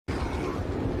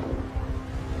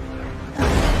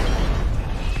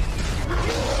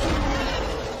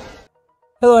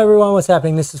Hello everyone, what's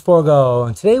happening? This is Forgo,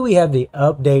 and today we have the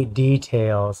update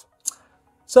details.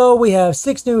 So we have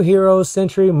 6 new heroes: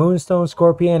 Sentry, Moonstone,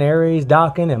 Scorpion, Ares,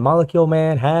 Dakin, and Molecule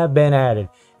Man have been added,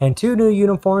 and 2 new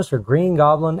uniforms for Green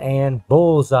Goblin and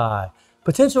Bullseye.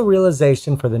 Potential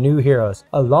realization for the new heroes.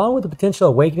 Along with the potential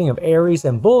awakening of Ares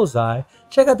and Bullseye,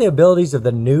 check out the abilities of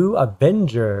the new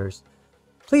Avengers.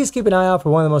 Please keep an eye out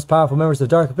for one of the most powerful members of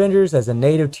Dark Avengers, as a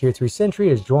native Tier 3 Sentry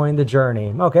has joined the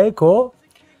journey. Okay, cool.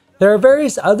 There are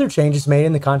various other changes made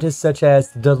in the content, such as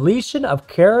the deletion of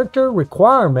character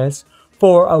requirements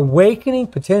for awakening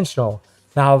potential.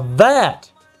 Now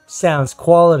that sounds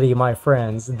quality, my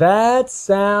friends. That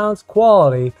sounds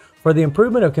quality for the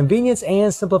improvement of convenience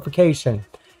and simplification,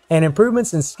 and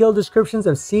improvements in skill descriptions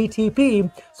of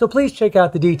CTP, so please check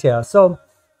out the details. So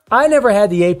I never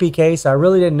had the APK, so I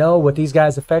really didn't know what these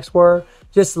guys' effects were,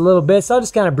 just a little bit, so I'll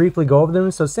just kind of briefly go over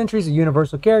them. So Sentry's a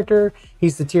universal character.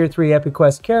 He's the Tier 3 Epic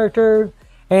Quest character,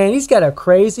 and he's got a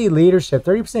crazy leadership,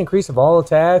 30% increase of all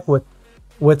attack with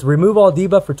remove all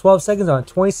debuff for 12 seconds on a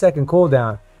 20-second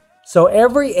cooldown. So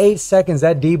every 8 seconds,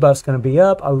 that debuff's going to be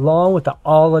up, along with the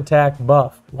all attack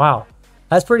buff. Wow,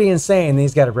 that's pretty insane. Then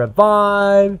he's got a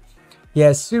revive. He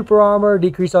has super armor,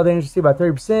 decrease all damage received by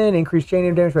 30%, increase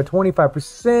chain damage by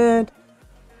 25%.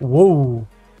 Whoa.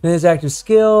 Then his active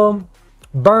skill,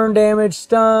 burn damage,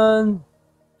 stun.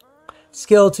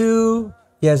 Skill 2,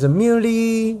 he has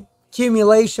immunity,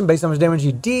 accumulation based on how much damage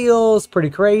he deals. Pretty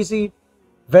crazy.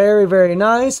 Very, very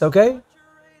nice. Okay.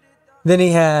 Then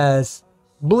he has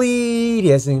bleed,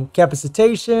 he has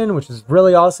incapacitation, which is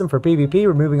really awesome for PvP,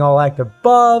 removing all active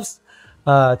buffs.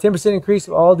 10% increase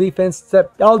of all defense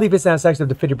down stacks up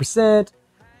to 50%.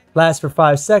 Lasts for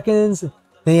 5 seconds.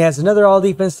 Then he has another all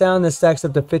defense down that stacks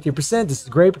up to 50%. This is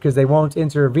great because they won't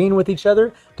intervene with each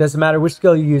other. Doesn't matter which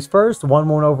skill you use first. One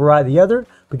won't override the other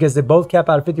because they both cap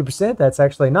out at 50%. That's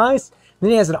actually nice. And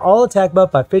then he has an all attack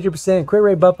buff by 50%, crit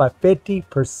rate buff by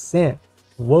 50%.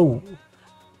 Whoa.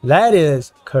 That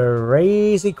is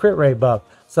crazy crit rate buff.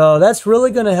 So that's really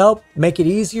going to help make it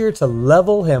easier to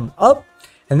level him up.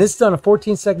 And this is on a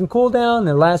 14-second cooldown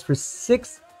that lasts for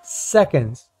 6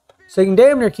 seconds. So you can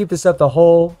damn near keep this up the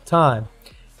whole time.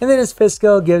 And then his fifth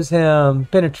skill gives him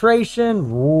penetration.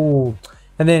 Ooh.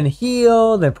 And then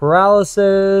heal, then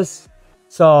paralysis.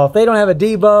 So if they don't have a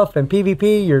debuff in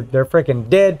PvP, they're freaking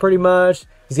dead pretty much.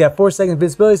 He's got 4 seconds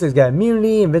invincibility, so he's got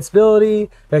immunity, invincibility,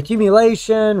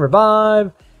 accumulation,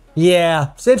 revive.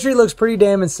 Yeah, Sentry looks pretty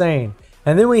damn insane.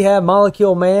 And then we have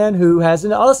Molecule Man, who has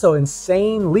also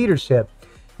insane leadership.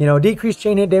 You know, decreased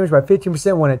chain hit damage by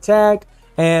 15% when attacked,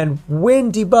 and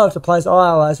when debuffed applies to all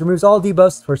allies, removes all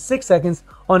debuffs for 6 seconds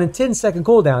on a 10-second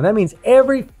cooldown. That means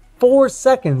every 4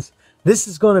 seconds this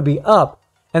is going to be up.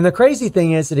 And the crazy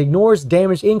thing is, it ignores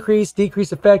damage increase,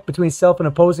 decrease effect between self and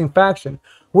opposing faction,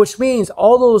 which means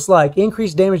all those like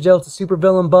increased damage dealt to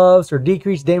supervillain buffs or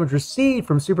decreased damage received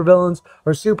from supervillains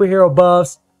or superhero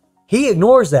buffs, he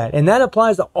ignores that, and that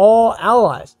applies to all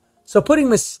allies. So putting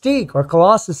Mystique or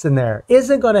Colossus in there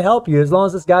isn't going to help you as long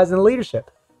as this guy's in the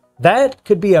leadership. That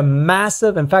could be a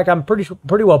massive, in fact, I'm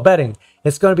pretty well betting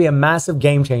it's going to be a massive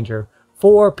game changer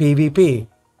for PvP.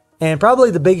 And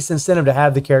probably the biggest incentive to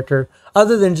have the character,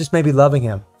 other than just maybe loving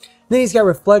him. Then he's got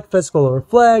Reflect, Physical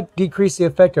Reflect, decrease the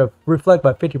effect of Reflect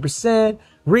by 50%,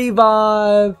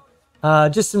 Revive,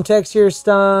 just some text here,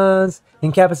 stuns,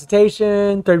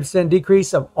 incapacitation, 30%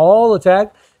 decrease of all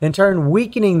attack, in turn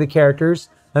weakening the characters.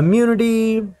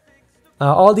 Immunity,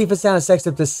 all defense down stacks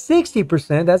up to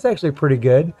 60%. That's actually pretty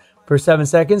good for 7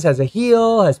 seconds. Has a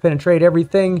heal, has penetrate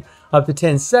everything up to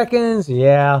 10 seconds.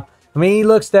 Yeah, I mean, he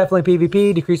looks definitely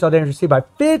PvP. Decrease all damage received by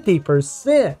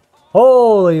 50%.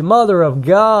 Holy mother of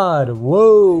God.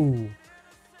 Whoa.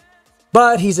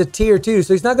 But he's a tier 2,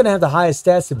 so he's not going to have the highest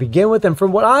stats to begin with. And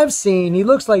from what I've seen, he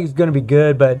looks like he's going to be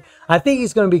good, but I think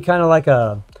he's going to be kind of like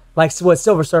what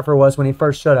Silver Surfer was when he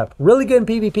first showed up. Really good in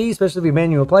PvP, especially if you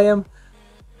manually play him.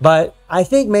 But I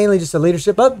think mainly just a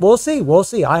leadership. But we'll see. We'll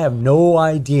see. I have no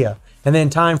idea. And then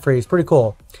Time Freeze. Pretty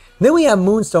cool. Then we have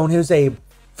Moonstone, who's a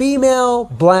female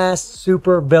blast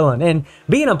super villain. And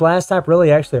being a blast type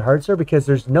really actually hurts her because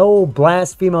there's no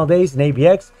blast female days in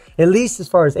ABX. At least as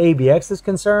far as ABX is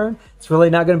concerned. It's really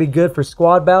not going to be good for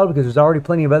squad battle because there's already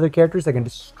plenty of other characters that can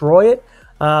destroy it.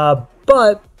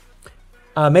 But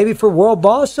maybe for World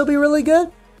Boss, she'll be really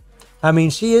good. I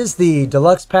mean, she is the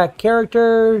deluxe pack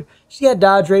character. She had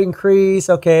dodge rate increase.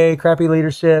 Okay, crappy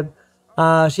leadership.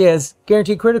 She has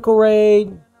guaranteed critical rate.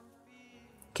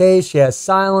 Okay, she has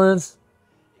silence.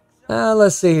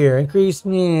 Let's see here. Increase,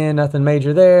 nothing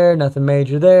major there. Nothing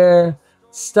major there.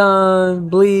 Stun,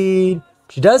 bleed.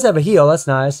 She does have a heal. That's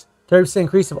nice. 30%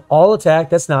 increase of all attack.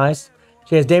 That's nice.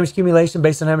 She has damage accumulation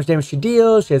based on how much damage she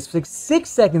deals. She has 6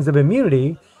 seconds of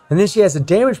immunity. And then she has a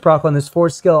damage proc on this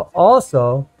 4th skill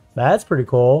also. That's pretty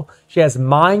cool. She has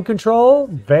mind control.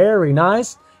 Very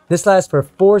nice. This lasts for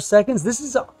 4 seconds. This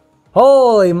is...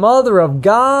 Holy mother of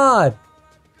God.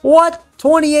 What?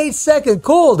 28-second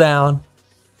cooldown?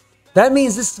 That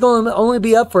means this is going to only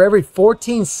be up for every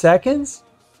 14 seconds?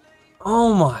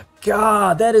 Oh my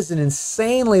God. That is an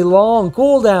insanely long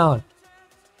cooldown.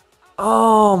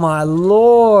 Oh my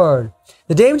Lord.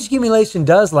 The damage accumulation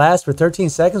does last for 13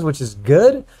 seconds, which is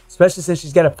good, especially since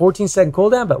she's got a 14-second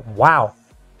cooldown, but wow.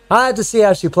 I have to see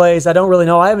how she plays. I don't really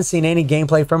know. I haven't seen any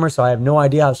gameplay from her, so I have no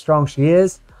idea how strong she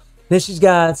is. Then she's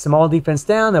got some all defense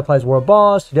down that applies World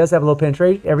Boss. She does have a little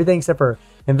penetration, everything except for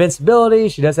invincibility.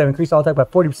 She does have increased all attack by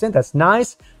 40%. That's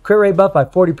nice. Crit rate buff by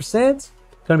 40%. It's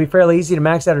going to be fairly easy to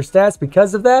max out her stats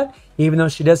because of that, even though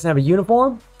she doesn't have a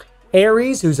uniform.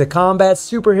 Ares, who's a combat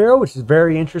superhero, which is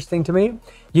very interesting to me.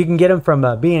 You can get him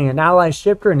from being an ally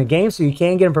shifter in the game, so you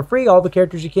can get him for free. All the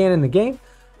characters you can in the game.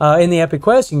 In the Epic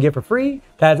Quest, you can get for free,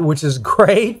 which is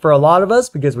great for a lot of us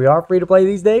because we are free to play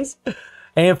these days.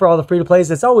 And for all the free to plays,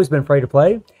 it's always been free to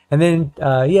play. And then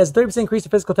he has 30% increase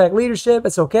in physical attack leadership.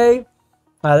 It's okay.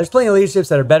 There's plenty of leaderships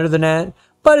that are better than that,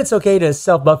 but it's okay to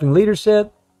self-buffing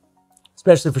leadership,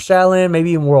 especially for Shaolin,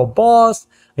 maybe even World Boss.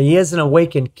 He is an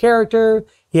awakened character.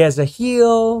 He has a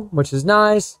heal, which is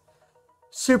nice.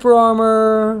 Super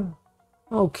armor.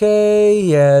 Okay,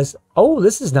 he has... Oh,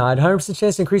 this is not 100%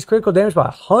 chance to increase critical damage by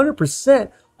 100%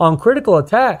 on critical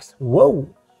attacks. Whoa.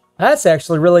 That's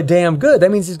actually really damn good. That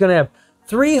means he's going to have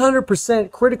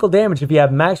 300% critical damage if you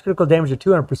have max critical damage of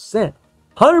 200%.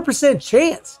 100%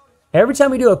 chance. Every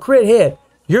time you do a crit hit,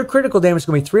 your critical damage is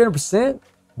going to be 300%.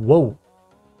 Whoa.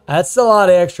 That's a lot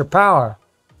of extra power.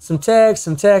 Some text,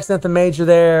 nothing major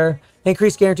there.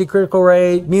 Increased guaranteed critical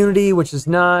rate. Immunity, which is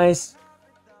nice.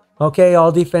 Okay,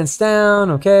 all defense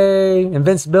down. Okay,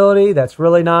 invincibility. That's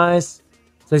really nice.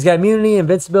 So he's got immunity,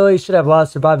 invincibility. Should have a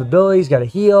lot of survivability. He's got a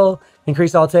heal.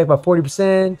 Increased all attack by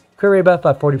 40%. Crit rate buff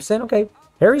by 40%. Okay,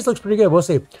 Ares looks pretty good. We'll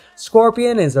see.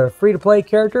 Scorpion is a free-to-play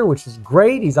character, which is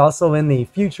great. He's also in the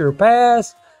future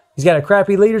past. He's got a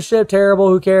crappy leadership. Terrible.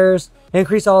 Who cares?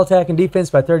 Increase all attack and defense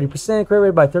by 30%. Crit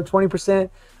rate by 20%.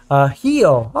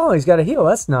 Heal. Oh, he's got a heal.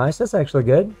 That's nice. That's actually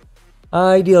good.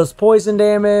 He deals poison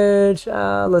damage.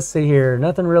 Let's see here.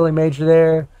 Nothing really major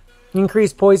there.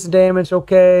 Increased poison damage.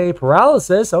 Okay.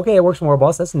 Paralysis. Okay, it works from World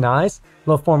Boss. That's nice.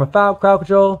 Little form of crowd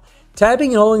control. Tapping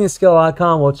and holding the skill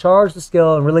icon will charge the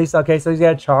skill and release. Okay, so he's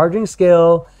got a charging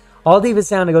skill. All defense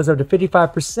down, it goes up to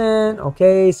 55%.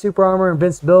 Okay, super armor,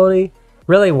 invincibility.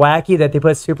 Really wacky that they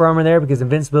put super armor there because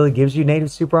invincibility gives you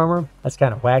native super armor. That's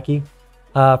kind of wacky.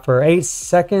 For 8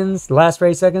 seconds, the last for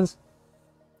 8 seconds.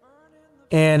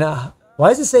 And why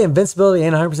does it say invincibility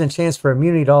and 100% chance for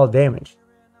immunity to all damage?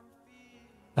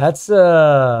 That's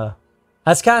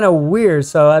kind of weird.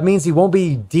 So that means he won't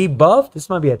be debuffed. This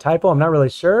might be a typo. I'm not really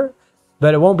sure.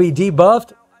 But it won't be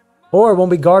debuffed or it won't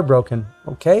be guard broken.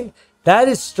 Okay. That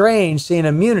is strange, seeing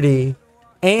immunity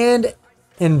and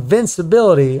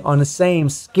invincibility on the same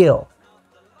skill.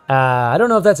 I don't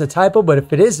know if that's a typo, but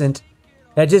if it isn't,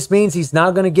 that just means he's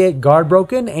not going to get guard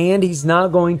broken and he's not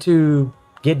going to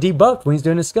get debuffed when he's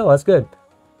doing his skill. That's good.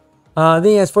 Then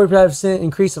he has 45%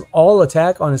 increase of all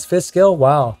attack on his 5th skill.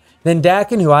 Wow. Then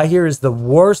Dakin, who I hear is the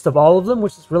worst of all of them,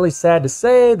 which is really sad to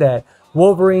say that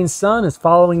Wolverine's son is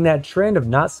following that trend of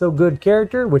not so good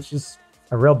character, which is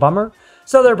a real bummer.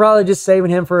 So they're probably just saving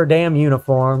him for a damn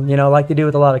uniform, you know, like they do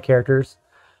with a lot of characters.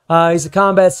 He's a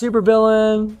combat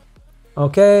supervillain.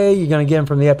 Okay, you're going to get him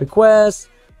from the Epic Quest.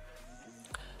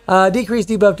 Decreased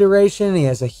debuff duration. He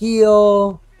has a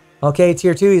heal. Okay,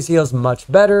 tier 2, his heal's much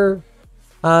better.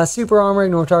 Super armor,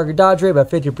 ignore target dodge rate by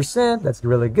 50%. That's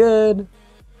really good.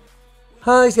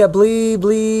 He's got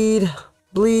bleed,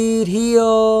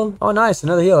 heal. Oh, nice,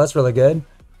 another heal. That's really good.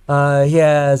 He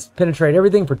has penetrate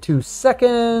everything for 2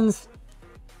 seconds.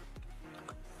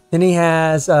 Then he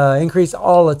has increase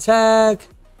all attack.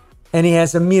 And he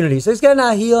has immunity. So he's got a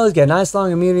nice heal. He's got a nice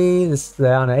long immunity. This is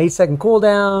on an 8-second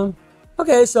cooldown.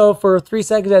 Okay, so for 3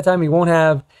 seconds at a time, he won't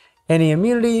have any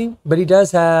immunity. But he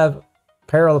does have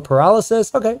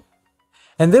paralysis. Okay.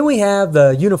 And then we have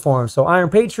the uniform. So Iron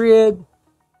Patriot,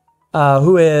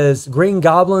 who is Green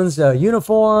Goblin's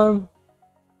uniform.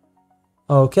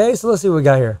 Okay, so let's see what we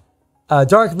got here.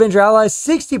 Dark Avenger allies,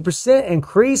 60%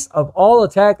 increase of all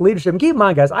attack leadership. And keep in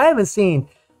mind, guys, I haven't seen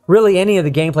really any of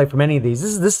the gameplay from any of these.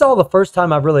 This is all the first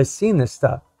time I've really seen this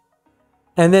stuff.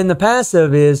 And then the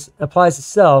passive applies to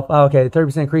self. Okay,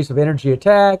 30% increase of energy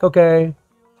attack. Okay.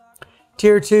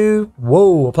 Tier 2.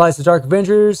 Whoa, applies to Dark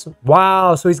Avengers.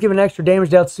 Wow, so he's giving extra damage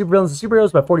dealt to supervillains and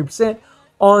superheroes by 40%.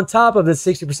 on top of the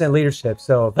 60% leadership.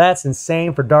 So that's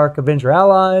insane for Dark Avenger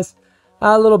allies.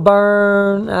 A little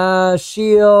burn,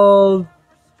 shield,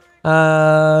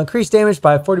 increased damage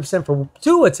by 40% for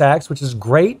 2 attacks, which is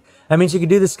great. That means you can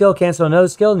do the skill, cancel another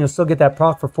skill, and you'll still get that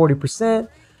proc for 40%.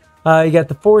 You got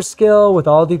the force skill with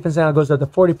all defense now goes up to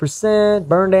 40%,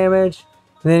 burn damage,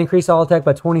 and then increase all attack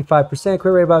by 25%,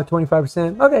 crit rate by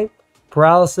 25%. Okay,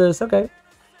 paralysis, okay.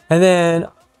 And then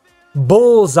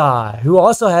Bullseye, who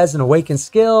also has an awakened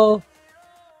skill.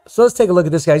 So let's take a look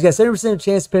at this guy. He's got 70%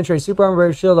 chance to penetrate super armor,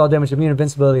 barrier, shield, all damage, immune,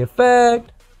 invincibility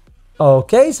effect.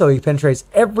 Okay, so he penetrates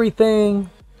everything.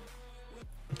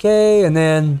 Okay, and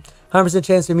then 100%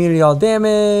 chance to immunity, all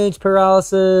damage,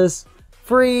 paralysis,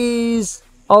 freeze,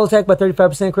 all attack by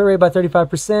 35%, crit rate by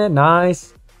 35%.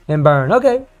 Nice. And burn.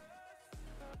 Okay.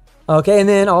 Okay, and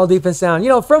then all defense down. You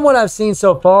know, from what I've seen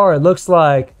so far, it looks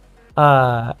like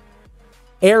Ares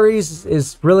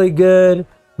is really good.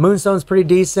 Moonstone's pretty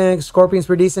decent. Scorpion's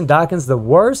pretty decent. Dawkins the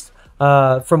worst.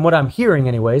 From what I'm hearing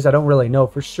anyways. I don't really know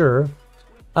for sure.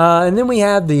 And then we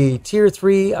have the tier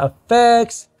 3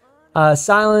 effects.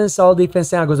 Silence, all defense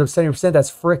down goes up 70%.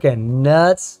 That's freaking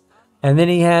nuts. And then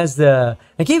he has the...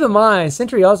 And keep in mind,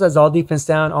 Sentry also has all defense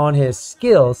down on his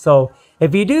skills. So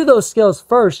if you do those skills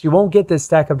first, you won't get this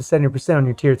stack up to 70% on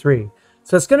your tier 3.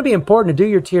 So it's going to be important to do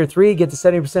your tier 3, get the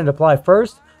 70% to apply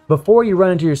first, before you run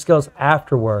into your skills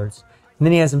afterwards. And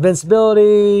then he has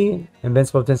invincibility.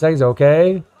 Invincible 10 seconds,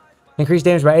 okay. Increased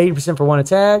damage by 80% for 1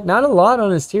 attack. Not a lot on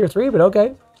his tier 3, but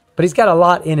okay. But he's got a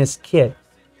lot in his kit.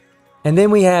 And then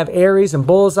we have Ares and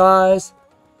Bullseyes.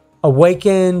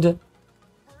 Awakened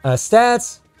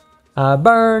stats.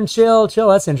 Burn, chill.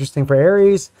 That's interesting for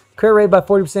Ares. Crit rate by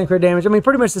 40% crit damage. I mean,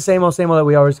 pretty much the same old that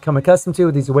we always come accustomed to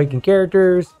with these awakened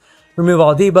characters. Remove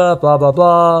all debuff, blah, blah,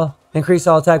 blah. Increase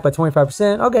all attack by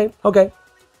 25%. Okay.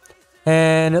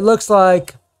 And it looks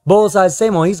like Bullseye's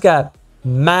same one. He's got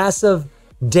massive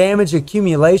damage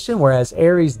accumulation, whereas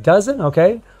Ares doesn't,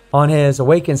 okay, on his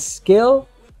awakened skill.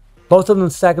 Both of them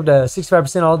stack up to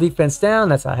 65% all defense down.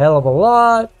 That's a hell of a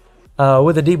lot.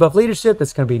 With a debuff leadership,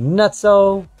 that's going to be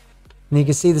nutso. And you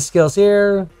can see the skills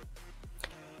here.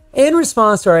 In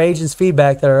response to our agent's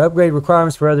feedback that our upgrade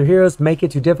requirements for other heroes make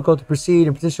it too difficult to proceed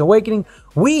in Potential Awakening,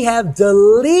 we have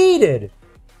deleted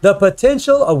the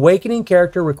Potential Awakening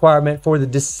character requirement for the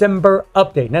December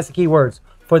update. And that's the key words,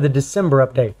 for the December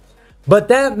update. But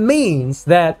that means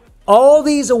that all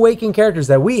these awakened characters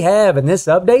that we have in this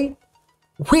update,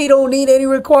 we don't need any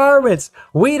requirements.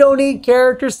 We don't need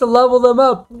characters to level them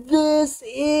up. This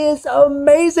is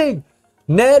amazing.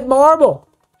 Netmarble,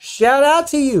 shout out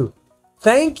to you.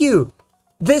 Thank you.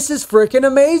 This is freaking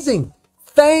amazing.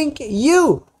 Thank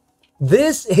you.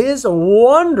 This is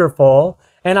wonderful.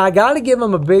 And I got to give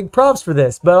them a big props for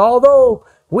this. But although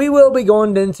we will be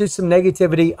going into some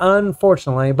negativity,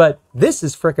 unfortunately, but this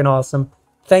is freaking awesome.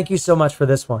 Thank you so much for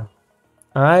this one.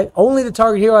 All right. Only the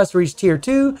target hero has to reach tier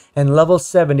 2 and level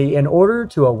 70 in order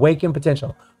to awaken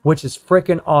potential, which is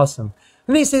freaking awesome.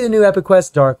 And then you see the new epic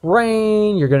quest, Dark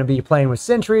Reign. You're going to be playing with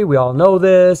Sentry. We all know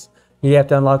this. You have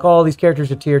to unlock all these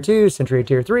characters at tier 2, Sentry at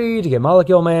tier 3 to get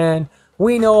Molecule Man.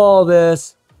 We know all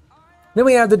this. Then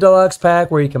we have the deluxe pack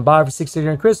where you can buy for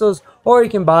 600 crystals, or you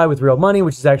can buy with real money,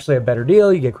 which is actually a better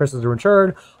deal. You get crystals in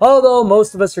return, although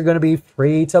most of us are going to be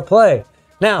free to play.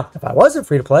 Now, if I wasn't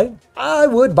free to play, I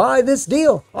would buy this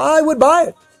deal. I would buy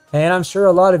it. And I'm sure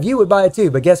a lot of you would buy it too.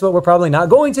 But guess what? We're probably not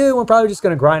going to. We're probably just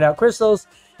going to grind out crystals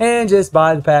and just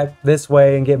buy the pack this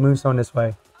way and get Moonstone this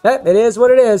way. It is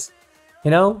what it is. You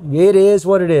know, it is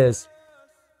what it is.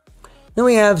 Then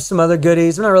we have some other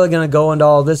goodies. I'm not really going to go into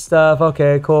all this stuff.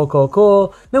 Okay,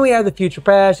 cool. Then we have the Future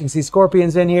Pass. You can see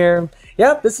Scorpions in here.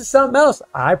 Yep, this is something else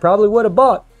I probably would have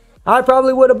bought.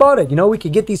 it. You know, we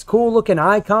could get these cool looking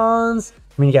icons.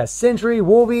 I mean, you got Sentry,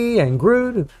 Wolvie, and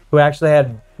Groot, who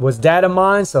actually was data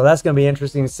mined. So that's going to be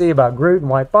interesting to see about Groot and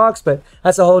White Fox. But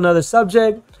that's a whole nother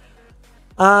subject.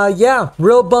 Yeah,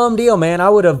 real bum deal, man. I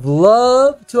would have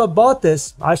loved to have bought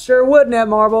this. I sure would,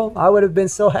 Netmarble. I would have been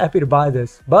so happy to buy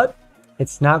this. But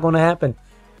it's not going to happen.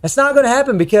 It's not going to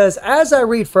happen because as I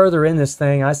read further in this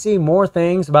thing, I see more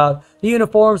things about the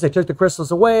uniforms. They took the crystals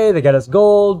away. They got us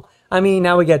gold. I mean,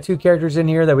 now we got 2 characters in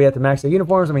here that we have to max their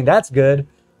uniforms. I mean, that's good.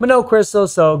 But no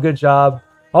crystals, so good job.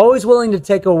 Always willing to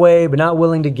take away, but not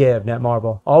willing to give,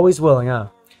 Netmarble. Always willing, huh?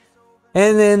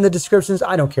 And then the descriptions,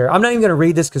 I don't care. I'm not even going to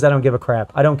read this because I don't give a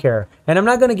crap. I don't care. And I'm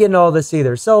not going to get into all this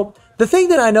either. So the thing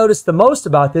that I noticed the most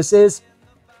about this is,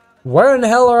 where in the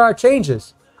hell are our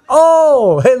changes?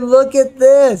 Oh, and look at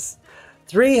this.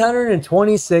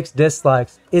 326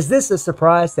 dislikes. Is this a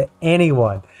surprise to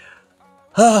anyone?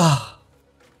 Ah,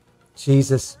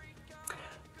 Jesus.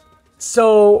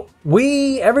 So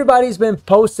everybody's been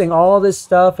posting all this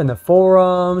stuff in the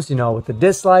forums, you know, with the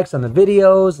dislikes on the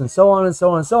videos and so on and so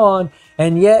on and so on.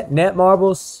 And yet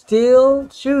Netmarble still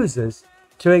chooses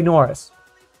to ignore us.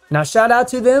 Now, shout out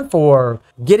to them for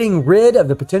getting rid of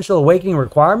the potential awakening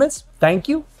requirements. Thank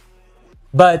you.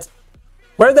 But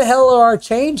where the hell are our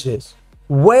changes?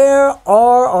 Where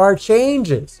are our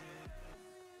changes?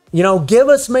 You know, give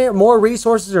us more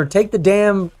resources or take the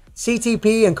damn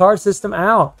CTP and card system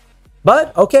out.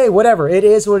 But, okay, whatever. It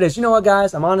is what it is. You know what,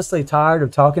 guys? I'm honestly tired of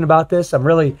talking about this. I'm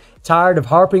really tired of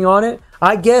harping on it.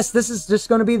 I guess this is just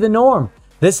going to be the norm.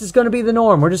 This is going to be the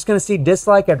norm. We're just going to see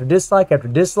dislike after dislike after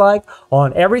dislike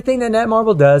on everything that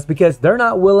Netmarble does because they're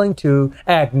not willing to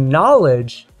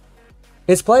acknowledge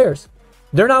its players.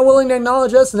 They're not willing to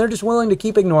acknowledge us, and they're just willing to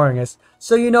keep ignoring us.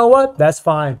 So you know what? That's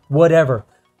fine. Whatever.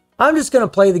 I'm just going to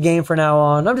play the game from now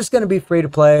on. I'm just going to be free to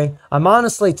play. I'm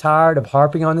honestly tired of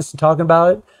harping on this and talking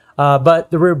about it. But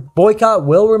the boycott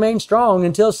will remain strong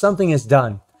until something is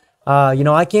done. You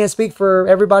know, I can't speak for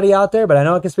everybody out there, but I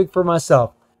know I can speak for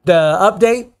myself. The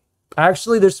update,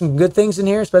 actually, there's some good things in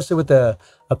here, especially with a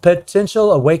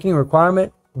potential awakening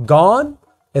requirement gone,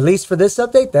 at least for this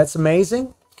update. That's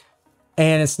amazing.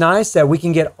 And it's nice that we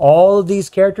can get all of these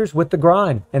characters with the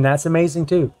grind, and that's amazing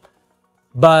too.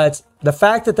 But the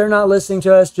fact that they're not listening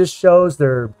to us just shows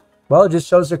their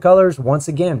colors once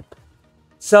again.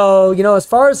 So, you know, as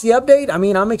far as the update, I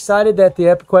mean, I'm excited that the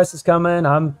Epic Quest is coming.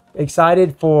 I'm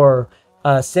excited for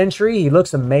Sentry. He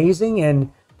looks amazing.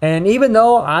 And even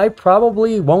though I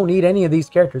probably won't need any of these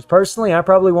characters, personally, I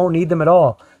probably won't need them at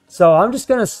all. So I'm just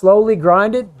going to slowly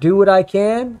grind it, do what I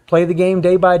can, play the game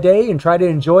day by day, and try to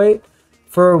enjoy it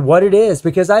for what it is.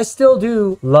 Because I still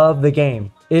do love the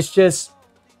game. It's just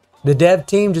the dev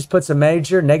team just puts a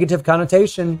major negative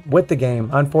connotation with the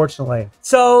game, unfortunately.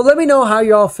 So let me know how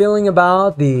y'all feeling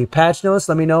about the patch notes.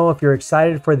 Let me know if you're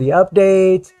excited for the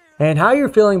update and how you're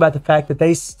feeling about the fact that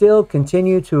they still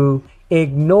continue to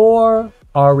ignore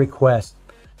our request.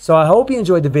 So I hope you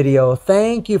enjoyed the video.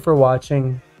 Thank you for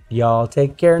watching. Y'all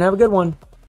take care and have a good one.